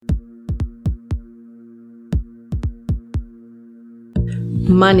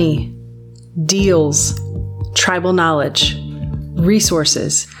money, deals, tribal knowledge,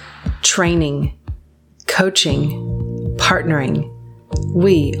 resources, training, coaching, partnering.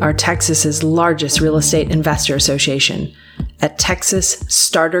 We are Texas's largest real estate investor association at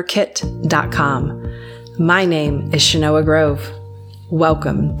texasstarterkit.com. My name is Shanoa Grove.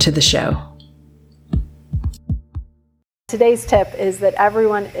 Welcome to the show. Today's tip is that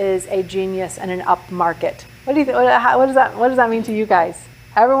everyone is a genius in an up market. What do you think? What does that mean to you guys?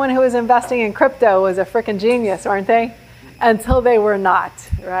 Everyone who was investing in crypto was a freaking genius, weren't they? Until they were not,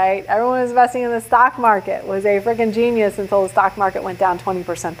 right? Everyone who was investing in the stock market was a freaking genius until the stock market went down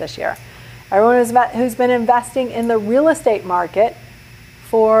 20% this year. Everyone who's been investing in the real estate market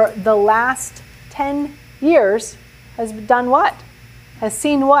for the last 10 years has done what? Has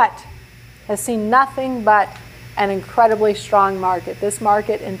seen what? Has seen nothing but an incredibly strong market. This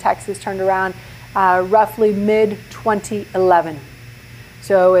market in Texas turned around roughly mid-2011.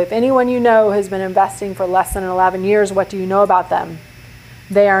 So if anyone you know has been investing for less than 11 years, what do you know about them?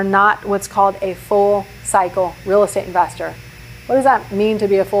 They are not what's called a full cycle real estate investor. What does that mean to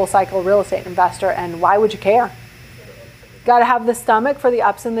be a full cycle real estate investor, and why would you care? Got to have the stomach for the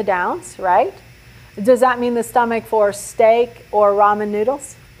ups and the downs, right? Does that mean the stomach for steak or ramen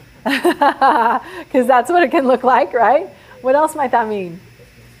noodles? Because that's what it can look like, right? What else might that mean?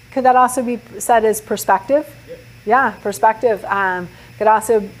 Could that also be said as perspective? Yeah, perspective. Could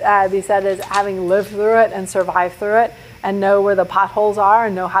also be said as having lived through it and survived through it and know where the potholes are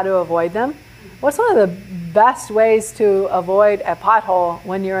and know how to avoid them. What's one of the best ways to avoid a pothole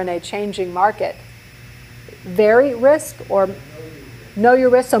when you're in a changing market? Vary risk or know your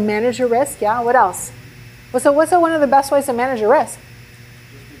risk, so manage your risk. Yeah, what else? What's one of the best ways to manage your risk?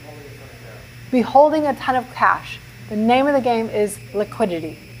 Be holding a ton of cash. The name of the game is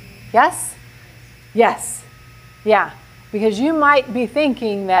liquidity. Yes? Yes. Yeah. Because you might be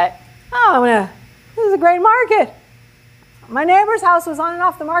thinking that, this is a great market. My neighbor's house was on and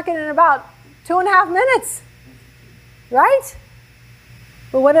off the market in about 2.5 minutes. Right?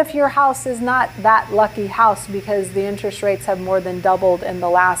 But what if your house is not that lucky house because the interest rates have more than doubled in the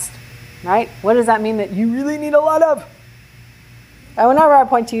last, right? What does that mean that you really need a lot of? Whenever I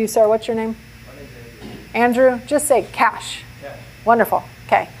point to you, sir, what's your name? Andrew, just say cash. Cash. Wonderful.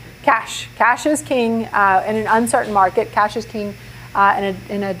 Okay. Cash. Cash is king in an uncertain market. Cash is king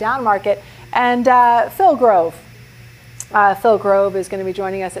in a down market. And Phil Grove. Phil Grove is going to be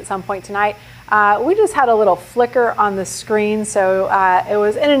joining us at some point tonight. We just had a little flicker on the screen, so it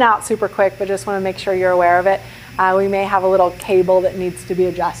was in and out super quick, but just want to make sure you're aware of it. We may have a little cable that needs to be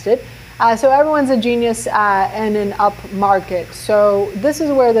adjusted. So everyone's a genius in an up market. So this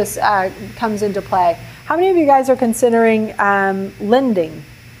is where this comes into play. How many of you guys are considering lending?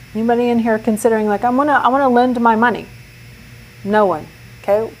 Anybody in here considering like I want to lend my money? No one.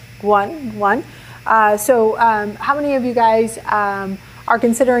 Okay, one. So how many of you guys are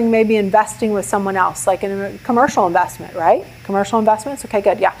considering maybe investing with someone else, like in a commercial investment, right? Commercial investments. Okay,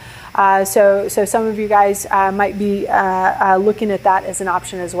 good. Yeah. So some of you guys might be looking at that as an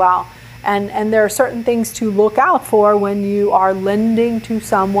option as well. And there are certain things to look out for when you are lending to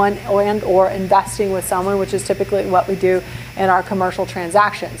someone or investing with someone, which is typically what we do in our commercial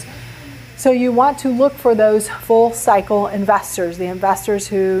transactions. So you want to look for those full cycle investors, the investors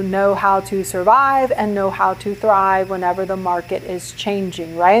who know how to survive and know how to thrive whenever the market is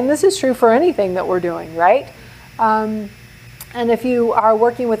changing, right? And this is true for anything that we're doing, right? And if you are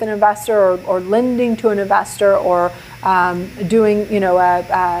working with an investor or lending to an investor or doing,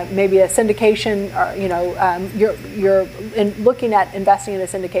 maybe a syndication, or you're looking at investing in a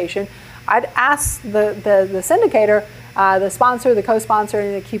syndication, I'd ask the syndicator, the sponsor, the co-sponsor,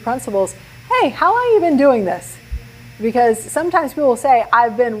 and the key principals, hey, how long have you been doing this? Because sometimes people will say,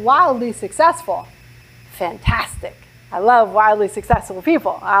 I've been wildly successful. Fantastic. I love wildly successful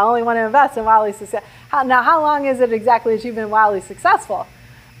people. I only want to invest in wildly successful. Now, how long is it exactly that you've been wildly successful?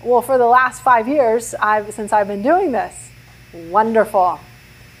 Well, for the last 5 years, since I've been doing this. Wonderful.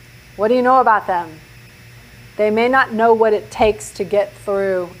 What do you know about them? They may not know what it takes to get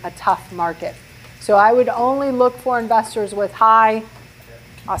through a tough market. So I would only look for investors with high,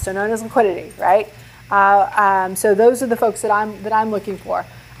 also known as liquidity, right? So those are the folks that I'm looking for.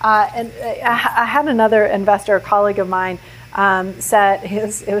 And I had another investor, a colleague of mine, said,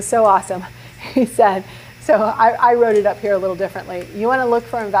 it was so awesome. He said, so I wrote it up here a little differently. You want to look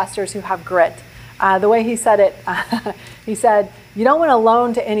for investors who have grit. The way he said it, he said, you don't want to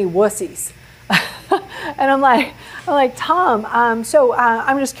loan to any wussies. And I'm like, Tom, so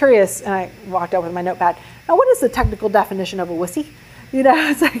I'm just curious. And I walked up with my notepad. Now, what is the technical definition of a wussy?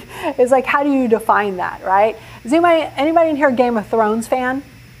 It's like, how do you define that, right? Is anybody in here a Game of Thrones fan?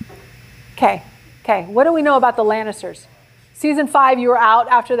 Okay. What do we know about the Lannisters? Season 5, you were out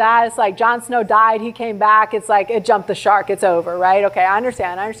after that. It's like Jon Snow died, he came back. It's like it jumped the shark. It's over, right? Okay, I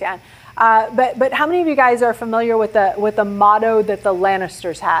understand. But how many of you guys are familiar with the motto that the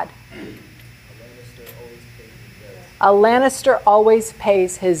Lannisters had? A Lannister always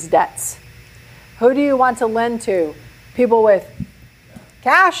pays his debts. Who do you want to lend to? People with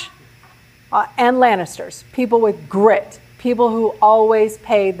cash and Lannisters. People with grit. People who always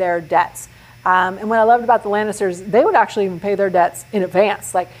pay their debts. And what I loved about the Lannisters, they would actually even pay their debts in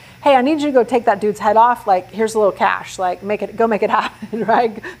advance. Like, hey, I need you to go take that dude's head off. Like, here's a little cash. Like, go make it happen,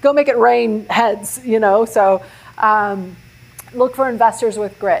 right? Go make it rain heads, So look for investors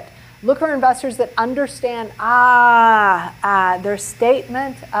with grit. Look for investors that understand, their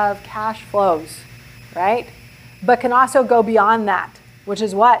statement of cash flows, right? But can also go beyond that, which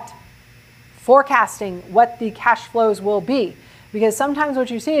is what? Forecasting what the cash flows will be. Because sometimes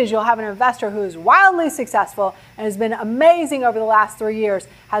what you see is you'll have an investor who is wildly successful and has been amazing over the last 3 years,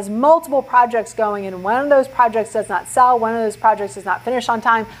 has multiple projects going, and one of those projects does not sell, one of those projects does not finish on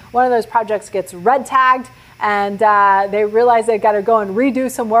time, one of those projects gets red tagged, and they realize they've got to go and redo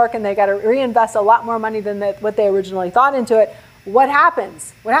some work, and they've got to reinvest a lot more money than what they originally thought into it. What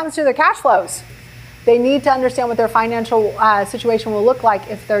happens? What happens to their cash flows? They need to understand what their financial situation will look like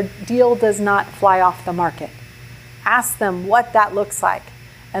if their deal does not fly off the market. Ask them what that looks like.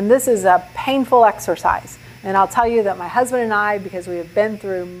 And this is a painful exercise. And I'll tell you that my husband and I, because we have been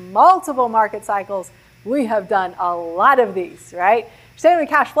through multiple market cycles, we have done a lot of these, right? Statement of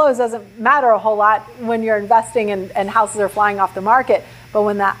cash flows doesn't matter a whole lot when you're investing and houses are flying off the market. But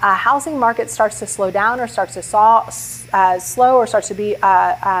when the housing market starts to slow down or starts to slow or starts to be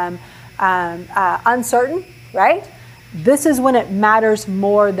uncertain, right? This is when it matters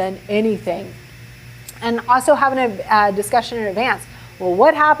more than anything. And also having a discussion in advance. Well,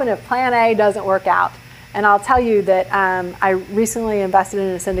 what happened if plan A doesn't work out? And I'll tell you that I recently invested in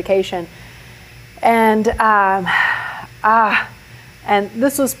a syndication. And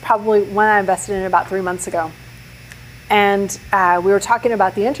this was probably when I invested in it about 3 months ago. And we were talking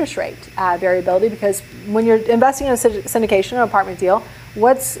about the interest rate variability, because when you're investing in a syndication, an apartment deal,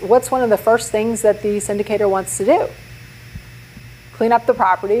 what's one of the first things that the syndicator wants to do? Clean up the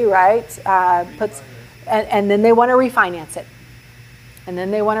property, right? And then they want to refinance it.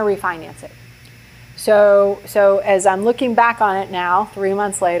 So as I'm looking back on it now, 3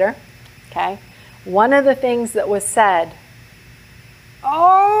 months later, okay, one of the things that was said,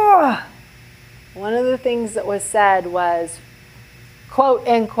 was, quote,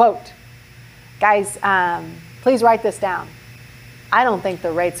 end quote, guys, please write this down. I don't think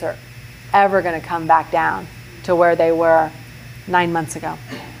the rates are ever going to come back down to where they were 9 months ago.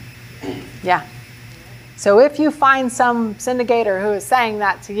 Yeah. So if you find some syndicator who is saying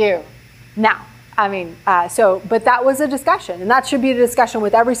that to you, now, but that was a discussion, and that should be a discussion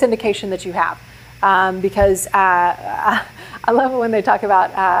with every syndication that you have, because I love it when they talk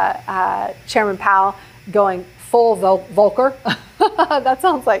about Chairman Powell going full Volcker. That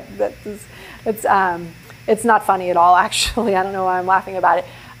sounds like it's not funny at all. Actually, I don't know why I'm laughing about it,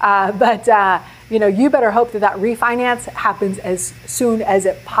 but you better hope that refinance happens as soon as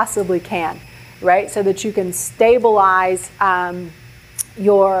it possibly can. Right, so that you can stabilize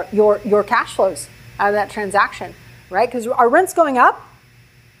your cash flows out of that transaction, right? Because are rents going up?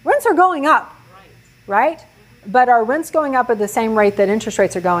 Rents are going up, right? But are rents going up at the same rate that interest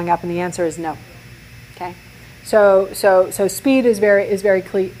rates are going up? And the answer is no. Okay, so speed is very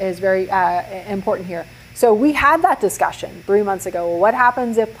important here. So we had that discussion 3 months ago. Well, what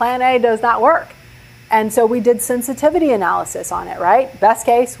happens if Plan A does not work? And so we did sensitivity analysis on it, right? Best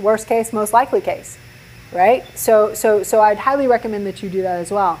case, worst case, most likely case, right? So I'd highly recommend that you do that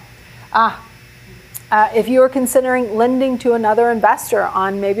as well. If you are considering lending to another investor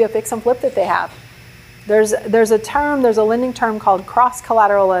on maybe a fix and flip that they have, there's a lending term called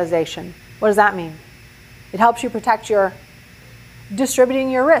cross-collateralization. What does that mean? It helps you protect your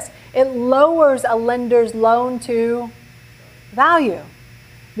distributing your risk. It lowers a lender's loan to value,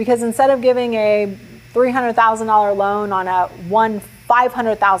 because instead of giving a $300,000 loan on a one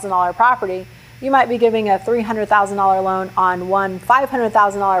 $500,000 property, you might be giving a $300,000 loan on one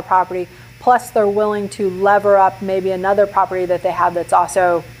 $500,000 property, plus they're willing to lever up maybe another property that they have that's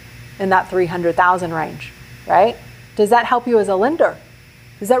also in that 300,000 range, right? Does that help you as a lender?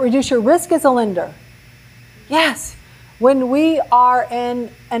 Does that reduce your risk as a lender? Yes. When we are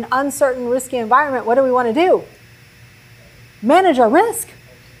in an uncertain, risky environment, what do we want to do? Manage our risk,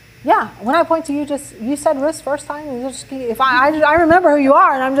 Yeah, when I point to you, you said risk first time. If I remember who you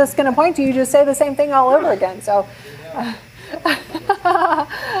are, and I'm just going to point to you, just say the same thing all over again. So,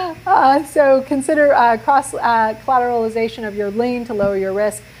 so consider cross collateralization of your lien to lower your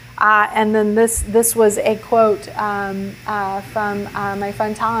risk. And then this was a quote from my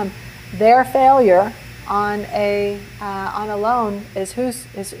friend Tom. Their failure on a loan is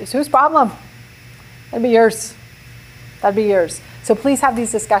whose problem? That'd be yours. That'd be yours. So please have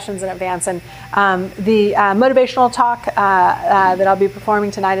these discussions in advance. And the motivational talk that I'll be performing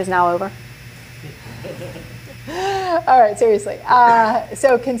tonight is now over. All right, seriously.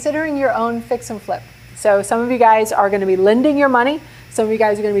 So considering your own fix and flip. So some of you guys are going to be lending your money. Some of you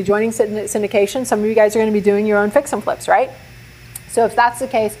guys are going to be joining syndication. Some of you guys are going to be doing your own fix and flips, right? So if that's the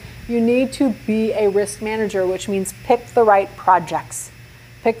case, you need to be a risk manager, which means pick the right projects.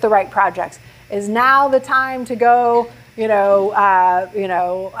 Pick the right projects. Is now the time to go,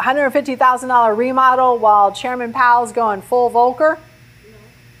 $150,000 remodel while Chairman Powell's going full Volcker? No.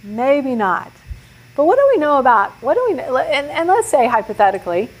 Maybe not. But what do we know about, and let's say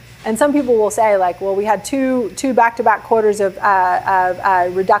hypothetically, and some people will say like, well, we had two back-to-back quarters of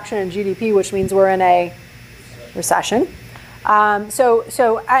reduction in GDP, which means we're in a recession. And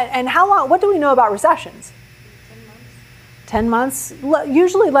how long, what do we know about recessions? 10 months,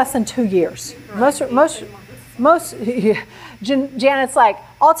 usually less than 2 years. Most Janet's like,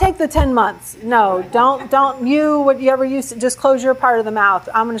 I'll take the 10 months. No, don't what you ever used to just close your part of the mouth.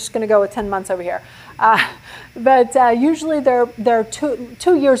 I'm just going to go with 10 months over here. But usually they're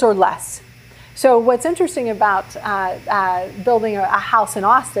 2 years or less. So what's interesting about building a house in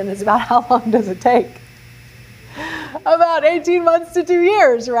Austin is about how long does it take? About 18 months to 2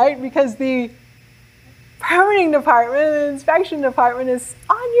 years, right? Because the permitting department and the inspection department is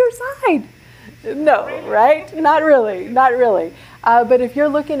on your side. No, right? Not really. But if you're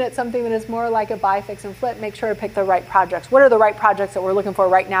looking at something that is more like a buy, fix, and flip, make sure to pick the right projects. What are the right projects that we're looking for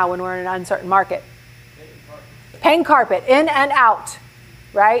right now when we're in an uncertain market? Paint carpet, in and out,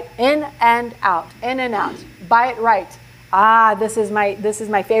 right? In and out. Buy it right. This is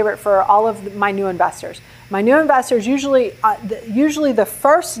my favorite for all of my new investors. My new investors usually the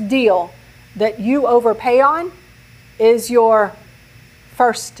first deal that you overpay on is your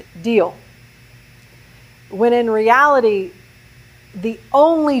first deal. When in reality, the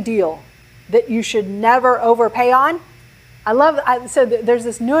only deal that you should never overpay on, so there's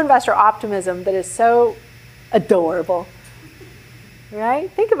this new investor optimism that is so adorable, right?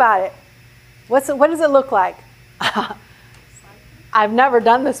 Think about it. What does it look like? I've never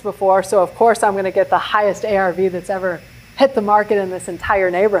done this before, so of course I'm going to get the highest ARV that's ever hit the market in this entire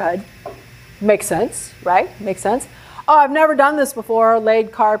neighborhood. Makes sense, right? Makes sense. Oh, I've never done this before.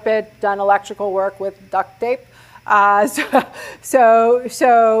 Laid carpet, done electrical work with duct tape. The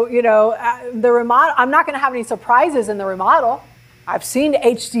remodel. I'm not going to have any surprises in the remodel. I've seen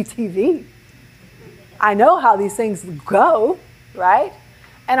HGTV. I know how these things go, right?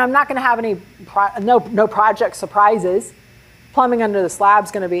 And I'm not going to have any no project surprises. Plumbing under the slab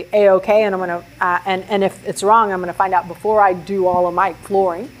is going to be a-okay, and I'm going to and if it's wrong, I'm going to find out before I do all of my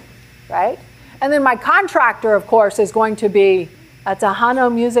flooring, right? And then my contractor, of course, is going to be a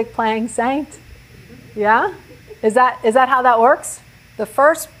Tejano music playing saint. Yeah? Is that how that works? The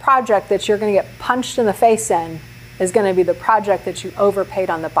first project that you're going to get punched in the face in is going to be the project that you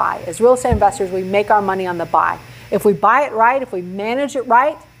overpaid on the buy. As real estate investors, we make our money on the buy. If we buy it right, if we manage it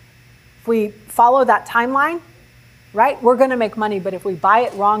right, if we follow that timeline, right, we're going to make money. But if we buy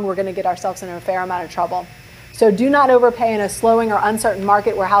it wrong, we're going to get ourselves in a fair amount of trouble. So do not overpay in a slowing or uncertain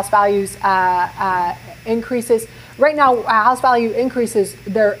market where house values increases. Right now, house value increases,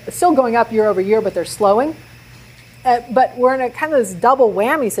 they're still going up year over year, but they're slowing. But we're in a kind of this double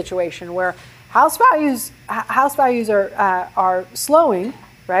whammy situation where house values are slowing,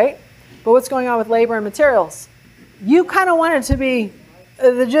 right? But what's going on with labor and materials? You kind of want it to be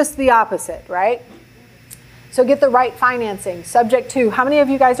just the opposite, right? So get the right financing, subject to, how many of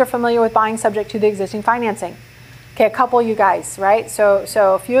you guys are familiar with buying subject to the existing financing? Okay, a couple of you guys, right? So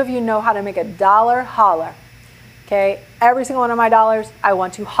a few of you know how to make a dollar holler. Okay, every single one of my dollars, I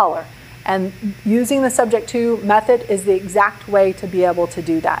want to holler. And using the subject to method is the exact way to be able to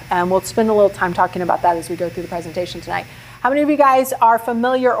do that. And we'll spend a little time talking about that as we go through the presentation tonight. How many of you guys are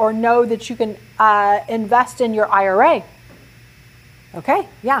familiar or know that you can invest in your IRA? Okay,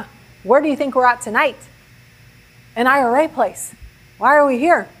 yeah. Where do you think we're at tonight? An IRA place. Why are we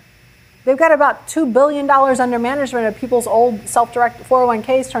here? They've got about $2 billion under management of people's old self-directed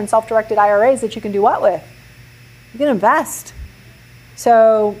 401ks turned self-directed IRAs that you can do what with? You can invest.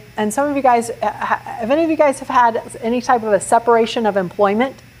 So, and some of you guys, if any of you guys have had any type of a separation of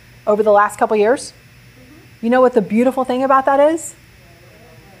employment over the last couple years? You know what the beautiful thing about that is?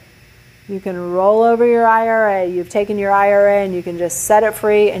 You can roll over your IRA. You've taken your IRA and you can just set it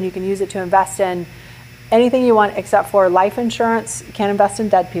free and you can use it to invest in anything you want except for life insurance. You can't invest in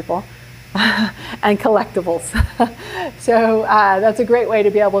dead people. And collectibles. So that's a great way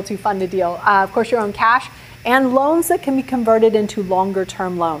to be able to fund a deal. Of course, your own cash and loans that can be converted into longer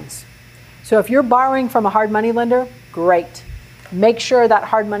term loans. So if you're borrowing from a hard money lender, great. Make sure that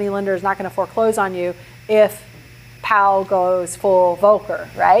hard money lender is not going to foreclose on you if Powell goes full Volcker,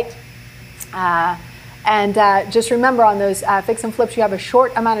 right? And just remember on those fix and flips, you have a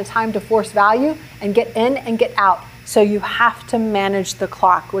short amount of time to force value and get in and get out. So you have to manage the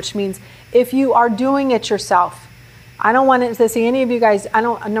clock, which means if you are doing it yourself, I don't want to see any of you guys, I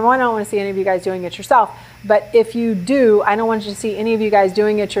don't want to see any of you guys doing it yourself, but if you do, I don't want you to see any of you guys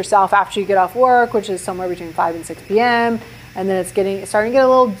doing it yourself after you get off work, which is somewhere between 5 and 6 p.m., and then it's starting to get a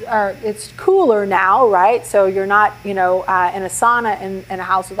little, it's cooler now, right? So you're not, in a sauna in a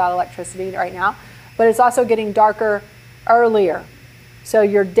house without electricity right now, but it's also getting darker earlier. So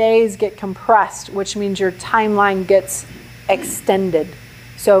your days get compressed, which means your timeline gets extended.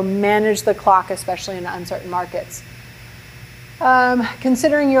 So manage the clock, especially in uncertain markets.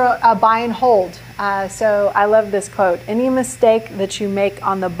 Considering your buy and hold. So I love this quote. Any mistake that you make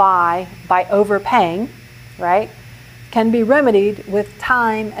on the buy by overpaying, right, can be remedied with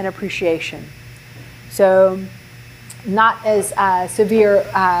time and appreciation. So not as severe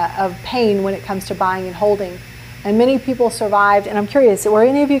of pain when it comes to buying and holding. And many people survived, and I'm curious, were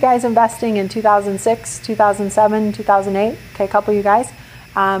any of you guys investing in 2006, 2007, 2008? Okay, a couple of you guys.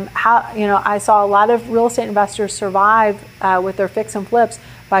 I saw a lot of real estate investors survive with their fix and flips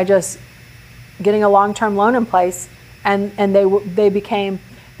by just getting a long-term loan in place, and they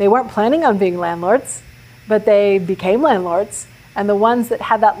weren't planning on being landlords, but they became landlords. And the ones that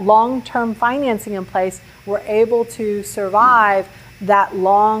had that long-term financing in place were able to survive that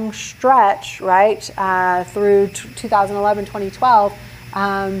long stretch, right, through 2011, 2012,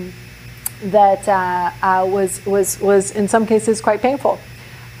 that was in some cases quite painful.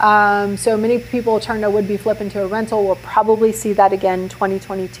 So many people turned a would-be flip into a rental. We'll probably see that again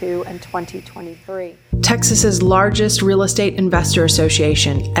 2022 and 2023. Texas's largest real estate investor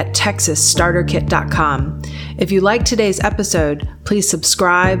association at TexasStarterKit.com. If you like today's episode, please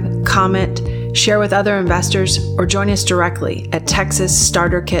subscribe, comment, share with other investors, or join us directly at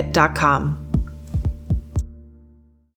TexasStarterKit.com.